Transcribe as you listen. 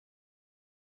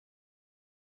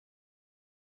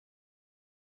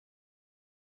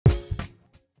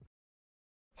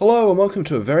Hello and welcome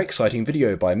to a very exciting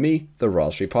video by me, the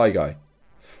Raspberry Pi guy.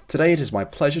 Today it is my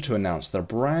pleasure to announce that a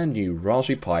brand new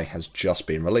Raspberry Pi has just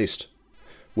been released.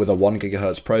 With a 1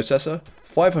 GHz processor,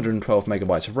 512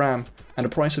 MB of RAM, and a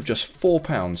price of just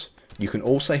 £4, you can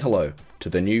all say hello to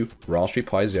the new Raspberry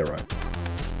Pi Zero.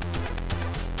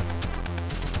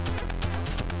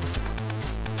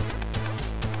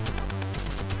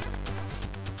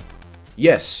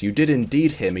 Yes, you did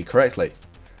indeed hear me correctly.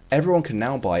 Everyone can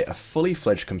now buy a fully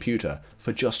fledged computer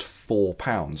for just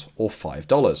 £4 or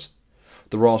 $5.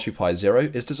 The Raspberry Pi Zero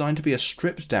is designed to be a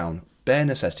stripped down, bare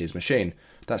necessities machine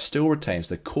that still retains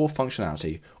the core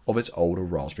functionality of its older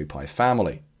Raspberry Pi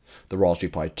family, the Raspberry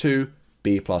Pi 2,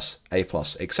 B+, A+,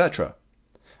 etc.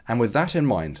 And with that in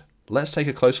mind, let's take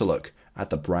a closer look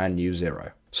at the brand new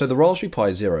Zero. So the Raspberry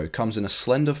Pi Zero comes in a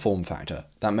slender form factor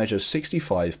that measures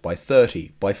 65 by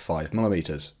 30 by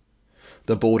 5mm.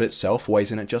 The board itself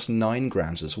weighs in at just 9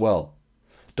 grams as well.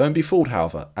 Don't be fooled,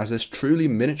 however, as this truly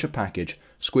miniature package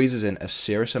squeezes in a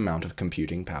serious amount of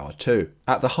computing power too.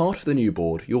 At the heart of the new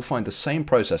board, you'll find the same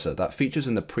processor that features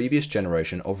in the previous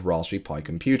generation of Raspberry Pi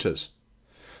computers.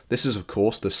 This is of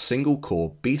course the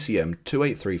single-core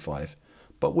BCM2835,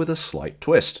 but with a slight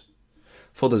twist.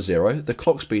 For the Zero, the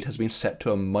clock speed has been set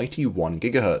to a mighty 1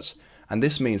 GHz, and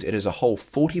this means it is a whole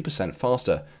 40%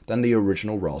 faster than the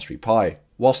original Raspberry Pi.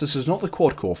 Whilst this is not the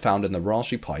quad-core found in the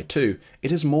Raspberry Pi 2,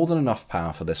 it is more than enough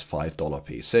power for this $5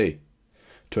 PC.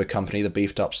 To accompany the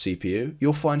beefed-up CPU,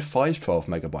 you'll find 512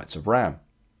 MB of RAM.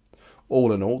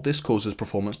 All in all, this causes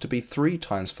performance to be 3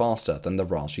 times faster than the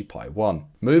Raspberry Pi 1.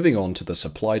 Moving on to the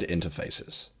supplied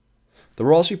interfaces. The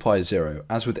Raspberry Pi Zero,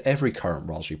 as with every current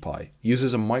Raspberry Pi,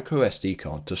 uses a microSD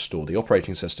card to store the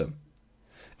operating system.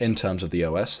 In terms of the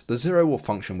OS, the Zero will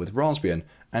function with Raspbian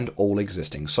and all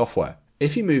existing software.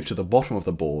 If you move to the bottom of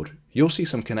the board, you'll see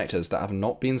some connectors that have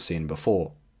not been seen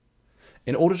before.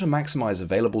 In order to maximize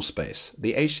available space,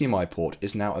 the HDMI port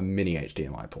is now a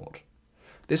Mini-HDMI port.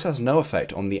 This has no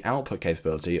effect on the output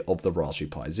capability of the Raspberry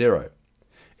Pi Zero.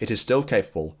 It is still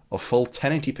capable of full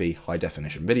 1080p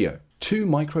high-definition video. 2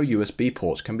 micro USB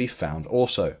ports can be found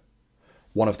also.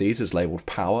 One of these is labelled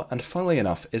power, and funnily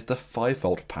enough is the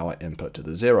 5V power input to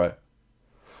the Zero.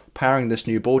 Powering this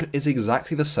new board is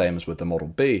exactly the same as with the Model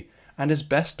B, and is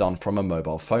best done from a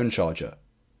mobile phone charger.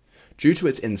 Due to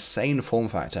its insane form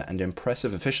factor and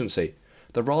impressive efficiency,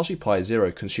 the Raspberry Pi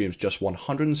Zero consumes just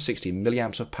 160 mA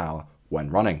of power when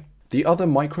running. The other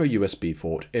micro USB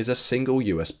port is a single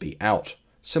USB out,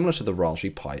 similar to the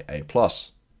Raspberry Pi A+.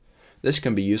 This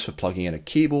can be used for plugging in a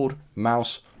keyboard,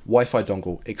 mouse, Wi-Fi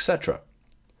dongle, etc.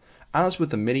 As with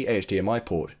the Mini-HDMI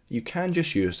port, you can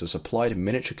just use the supplied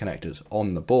miniature connectors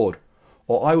on the board,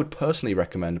 or I would personally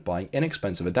recommend buying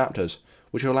inexpensive adapters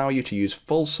which allow you to use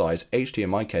full-size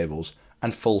HDMI cables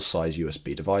and full-size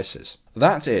USB devices.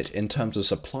 That's it in terms of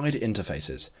supplied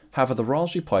interfaces. However, the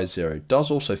Raspberry Pi Zero does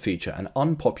also feature an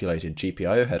unpopulated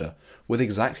GPIO header with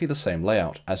exactly the same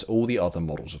layout as all the other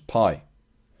models of Pi.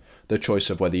 The choice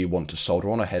of whether you want to solder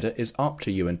on a header is up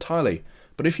to you entirely,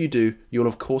 but if you do, you'll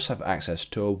of course have access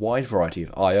to a wide variety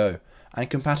of I/O and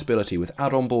compatibility with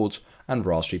add-on boards and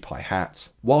Raspberry Pi hats.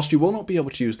 Whilst you will not be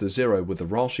able to use the Zero with the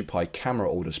Raspberry Pi camera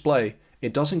or display,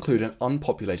 it does include an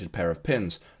unpopulated pair of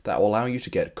pins that will allow you to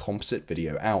get composite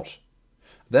video out.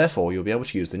 Therefore, you'll be able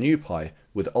to use the new Pi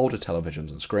with older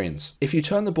televisions and screens. If you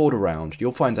turn the board around,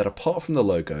 you'll find that apart from the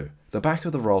logo, the back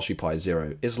of the Raspberry Pi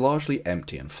Zero is largely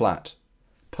empty and flat.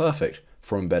 Perfect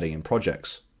for embedding in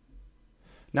projects.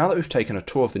 Now that we've taken a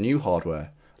tour of the new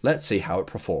hardware, let's see how it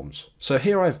performs. So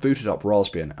here I've booted up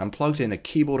Raspbian and plugged in a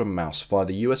keyboard and mouse via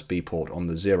the USB port on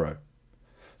the Zero.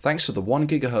 Thanks to the 1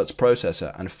 GHz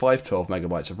processor and 512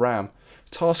 MB of RAM,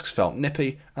 tasks felt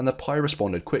nippy and the Pi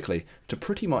responded quickly to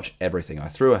pretty much everything I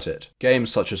threw at it. Games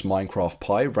such as Minecraft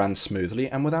Pi ran smoothly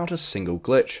and without a single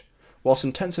glitch, whilst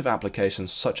intensive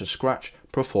applications such as Scratch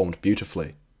performed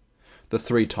beautifully. The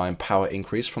 3-time power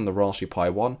increase from the Raspberry Pi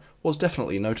 1 was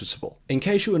definitely noticeable. In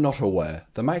case you are not aware,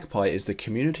 the MacPi is the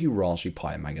community Raspberry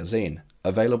Pi magazine,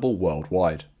 available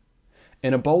worldwide.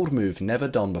 In a bold move never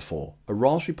done before, a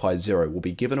Raspberry Pi Zero will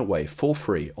be given away for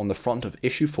free on the front of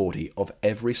issue 40 of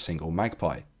every single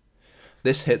MacPi.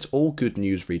 This hits all good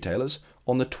news retailers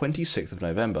on the 26th of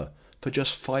November for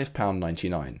just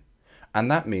 £5.99, and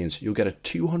that means you'll get a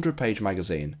 200-page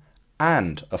magazine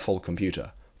and a full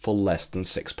computer for less than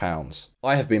 £6.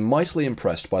 I have been mightily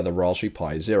impressed by the Raspberry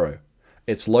Pi Zero.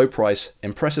 Its low price,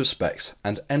 impressive specs,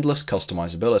 and endless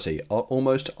customizability are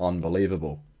almost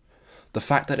unbelievable. The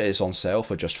fact that it is on sale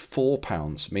for just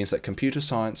 £4 means that computer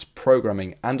science,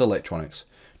 programming, and electronics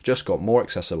just got more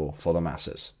accessible for the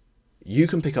masses. You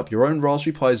can pick up your own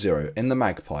Raspberry Pi Zero in the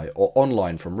Magpie or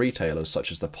online from retailers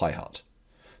such as the Pi Hut.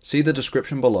 See the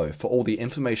description below for all the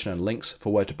information and links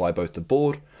for where to buy both the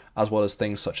board, as well as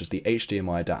things such as the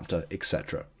HDMI adapter,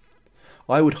 etc.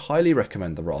 I would highly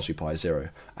recommend the Raspberry Pi Zero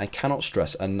and cannot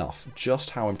stress enough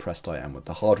just how impressed I am with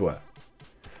the hardware.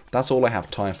 That's all I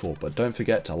have time for, but don't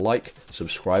forget to like,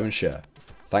 subscribe and share.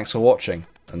 Thanks for watching,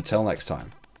 until next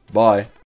time. Bye!